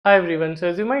Hi everyone. So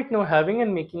as you might know, having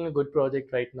and making a good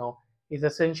project right now is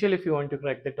essential if you want to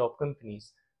crack the top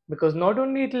companies. Because not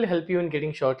only it will help you in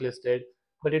getting shortlisted,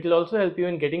 but it will also help you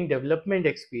in getting development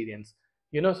experience.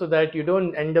 So that you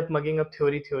don't end up mugging up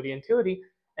theory,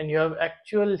 and you have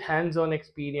actual hands-on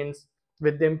experience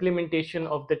with the implementation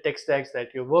of the tech stacks that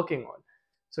you're working on.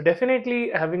 So definitely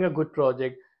having a good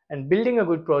project and building a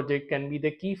good project can be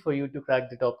the key for you to crack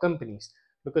the top companies.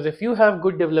 Because if you have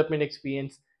good development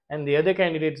experience and the other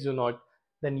candidates do not,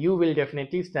 then you will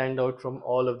definitely stand out from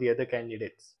all of the other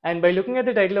candidates. And by looking at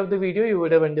the title of the video, you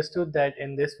would have understood that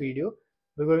in this video,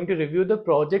 we're going to review the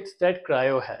projects that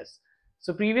Crio has.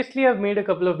 So previously I've made a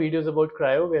couple of videos about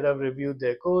Crio where I've reviewed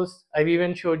their course. I've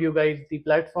even showed you guys the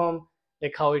platform,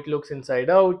 like how it looks inside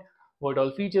out, what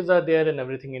all features are there and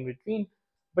everything in between.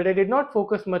 But I did not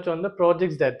focus much on the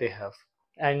projects that they have.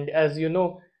 And as you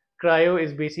know, Crio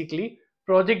is basically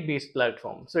project-based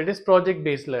platform. So it is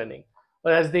project-based learning,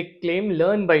 or as they claim,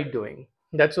 learn by doing.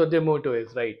 That's what their motto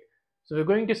is, right? So we're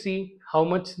going to see how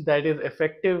much that is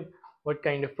effective, what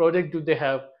kind of project do they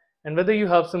have, and whether you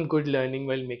have some good learning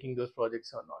while making those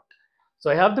projects or not.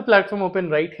 So I have the platform open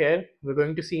right here. We're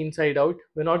going to see inside out.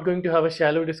 We're not going to have a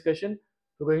shallow discussion.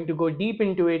 We're going to go deep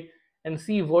into it and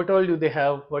see what all do they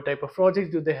have, what type of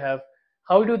projects do they have,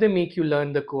 how do they make you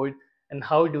learn the code, and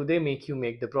how do they make you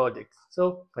make the projects.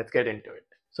 So let's get into it.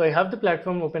 So I have the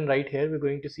platform open right here. We're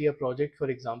going to see a project, for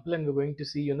example, and we're going to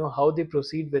see, how they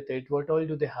proceed with it, what all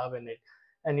do they have in it,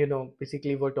 and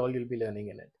basically what all you'll be learning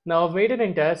in it. Now I've made an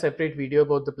entire separate video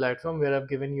about the platform where I've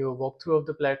given you a walkthrough of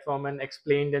the platform and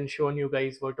explained and shown you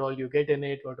guys what all you get in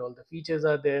it, what all the features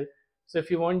are there. So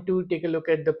if you want to take a look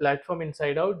at the platform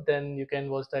inside out, then you can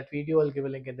watch that video. I'll give a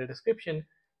link in the description.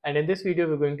 And in this video,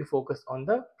 we're going to focus on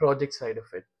the project side of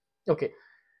it. Okay,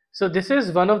 so this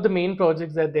is one of the main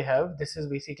projects that they have. This is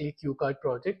basically QCard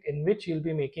project in which you'll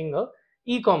be making a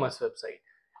e-commerce website.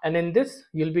 And in this,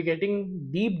 you'll be getting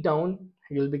deep down,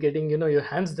 you'll be getting, your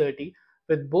hands dirty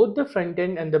with both the front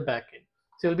end and the back end.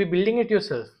 So you'll be building it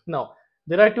yourself. Now,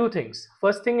 there are two things.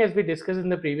 First thing, as we discussed in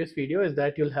the previous video, is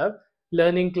that you'll have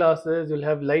learning classes, you'll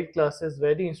have live classes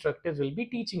where the instructors will be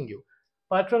teaching you.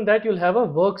 Apart from that, you'll have a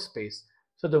workspace.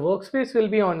 So the workspace will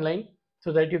be online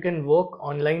so that you can work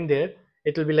online there.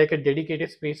 It will be like a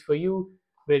dedicated space for you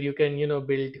where you can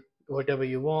build whatever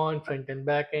you want, front and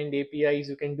back end, APIs.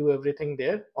 You can do everything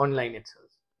there online itself.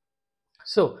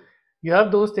 So you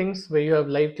have those things where you have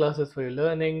live classes for your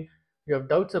learning, you have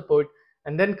doubt support,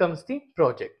 and then comes the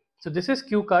project. So this is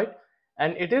QCard,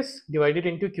 and it is divided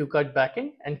into QCard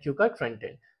backend and QCard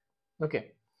frontend.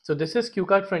 Okay, so this is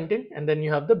QCard frontend, and then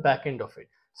you have the backend of it.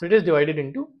 So it is divided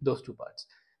into those two parts.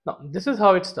 Now this is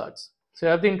how it starts. So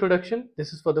you have the introduction.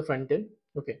 This is for the front end.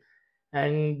 Okay,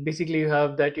 and basically you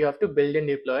have that you have to build and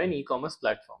deploy an e-commerce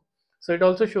platform. So it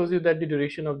also shows you that the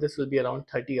duration of this will be around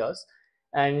 30 hours,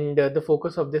 and the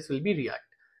focus of this will be React.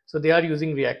 So they are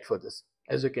using React for this,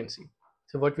 as you can see.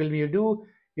 So what will you do?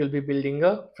 You'll be building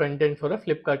a front end for a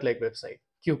Flipkart like website,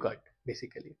 QCart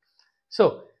basically.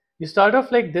 So you start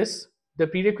off like this. The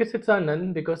prerequisites are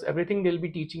none because everything they'll be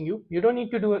teaching you, you don't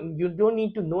need to do, you don't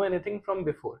need to know anything from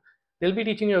before. They'll be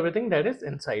teaching you everything that is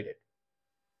inside it.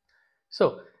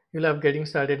 So you'll have getting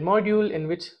started module in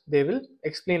which they will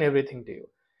explain everything to you.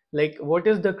 Like what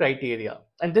is the criteria?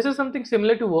 And this is something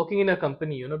similar to working in a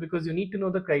company, because you need to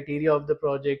know the criteria of the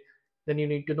project, then you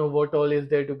need to know what all is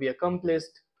there to be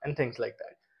accomplished and things like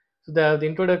that. So they have the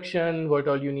introduction, what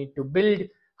all you need to build,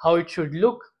 how it should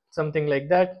look, something like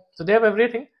that. So they have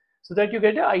everything so that you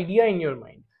get an idea in your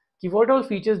mind. What all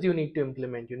features do you need to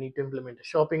implement? You need to implement a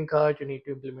shopping cart, you need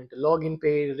to implement a login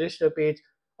page, register page,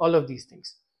 all of these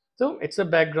things. So it's a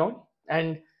background,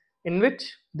 and in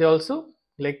which they also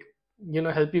like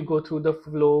help you go through the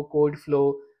flow, code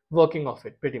flow, working of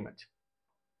it pretty much.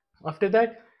 After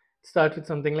that, start with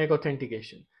something like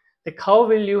authentication. Like how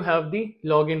will you have the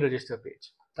login register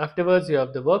page? Afterwards, you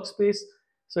have the workspace.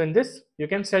 So in this, you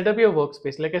can set up your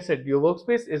workspace. Like I said, your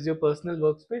workspace is your personal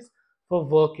workspace for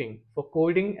working, for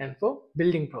coding, and for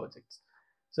building projects.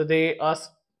 So they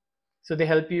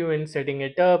help you in setting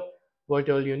it up, what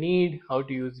all you need, how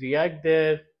to use React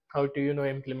there, how to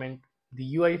implement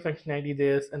the UI functionality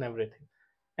there, and everything.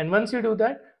 And once you do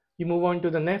that, you move on to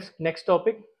the next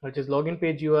topic, which is login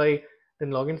page UI,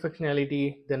 then login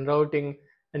functionality, then routing,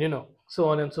 and so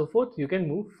on and so forth. You can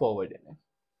move forward in it.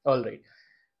 All right.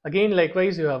 Again,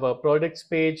 likewise, you have a products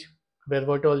page where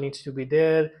what all needs to be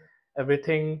there,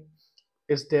 everything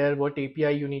is there, what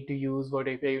API you need to use, what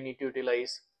API you need to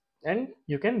utilize, and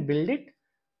you can build it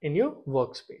in your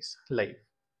workspace live.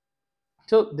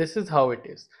 So this is how it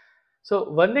is. So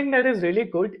one thing that is really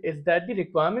good is that the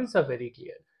requirements are very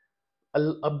clear.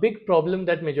 a big problem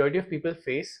that majority of people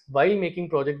face while making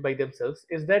projects by themselves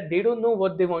is that they don't know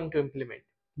what they want to implement.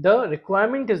 The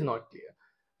requirement is not clear.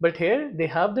 But here they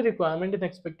have the requirement and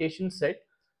expectation set.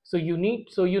 So you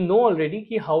know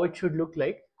already how it should look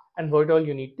like and what all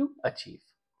you need to achieve.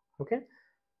 Okay.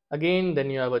 Again, then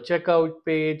you have a checkout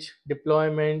page,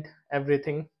 deployment,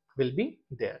 everything will be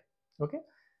there. Okay.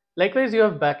 Likewise, you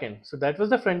have backend. So that was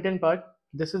the front end part.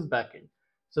 This is backend.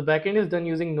 So backend is done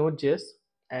using Node.js,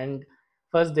 and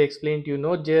first they explain to you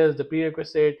Node.js, the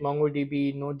prerequisite,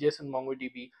 MongoDB, Node.js, and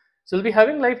MongoDB. So we'll be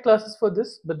having live classes for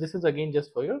this, but this is again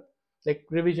just for your like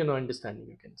revision or understanding,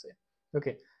 you can say.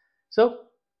 Okay, so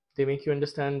they make you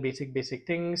understand basic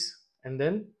things, and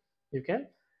then you can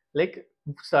like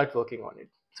start working on it.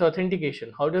 So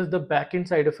authentication, how does the backend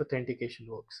side of authentication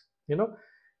works? You know,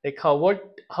 like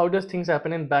how does things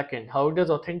happen in backend? How does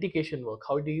authentication work?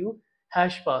 How do you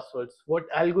hash passwords? What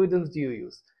algorithms do you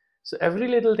use? So every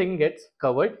little thing gets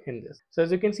covered in this. So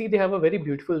as you can see, they have a very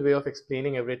beautiful way of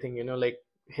explaining everything. Like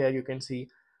here you can see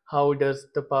how does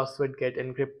the password get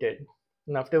encrypted,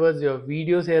 and afterwards you have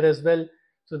videos here as well,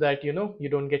 so that you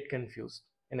don't get confused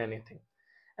in anything.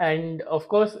 And of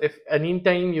course, if any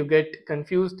time you get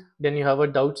confused, then you have a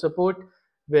doubt support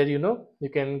where you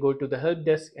can go to the help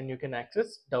desk and you can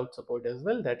access doubt support as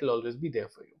well. That will always be there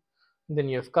for you. Then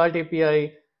you have cart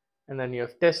API, and then you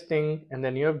have testing, and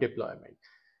then you have deployment.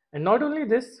 And not only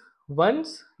this,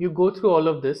 once you go through all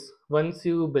of this, once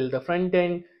you build the front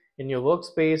end in your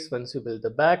workspace, once you build the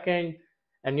back end,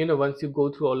 and once you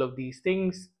go through all of these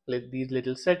things, like these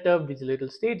little setup, these little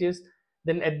stages,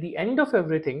 then at the end of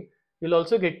everything, you'll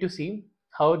also get to see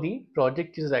how the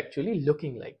project is actually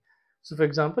looking like. So for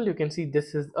example, you can see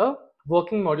this is a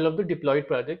working model of the deployed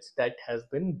projects that has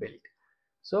been built.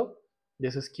 So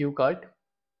this is QCart.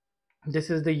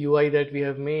 This is the UI that we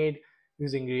have made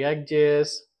using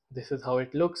React.js. This is how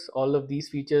it looks. All of these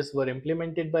features were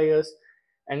implemented by us,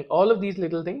 and all of these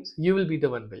little things you will be the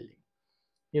one building.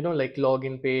 Like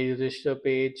login page, register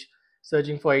page,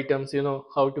 searching for items,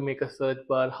 how to make a search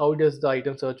bar, how does the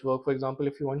item search work, for example,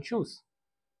 if you want shoes.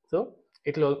 So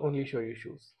it will only show you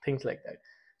shoes, things like that.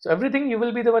 So everything you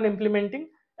will be the one implementing,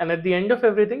 and at the end of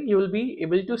everything, you will be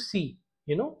able to see,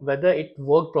 whether it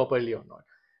worked properly or not.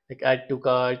 Like add to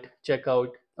cart,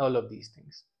 checkout, all of these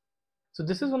things. So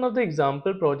this is one of the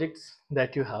example projects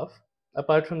that you have.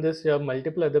 Apart from this, you have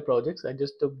multiple other projects. I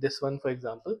just took this one for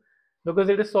example because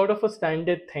it is sort of a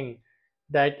standard thing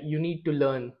that you need to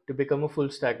learn to become a full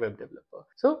stack web developer.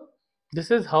 So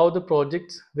this is how the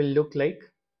projects will look like.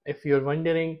 If you're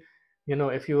wondering,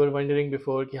 if you were wondering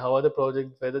before how are the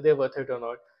projects, whether they're worth it or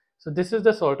not. So this is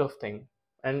the sort of thing,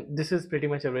 and this is pretty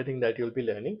much everything that you'll be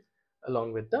learning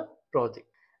along with the project.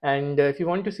 And if you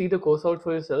want to see the course out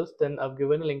for yourself, then I've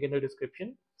given a link in the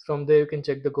description. From there, you can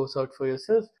check the course out for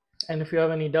yourself. And if you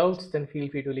have any doubts, then feel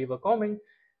free to leave a comment.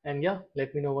 And yeah,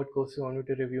 let me know what course you want me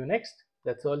to review next.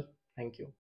 That's all. Thank you.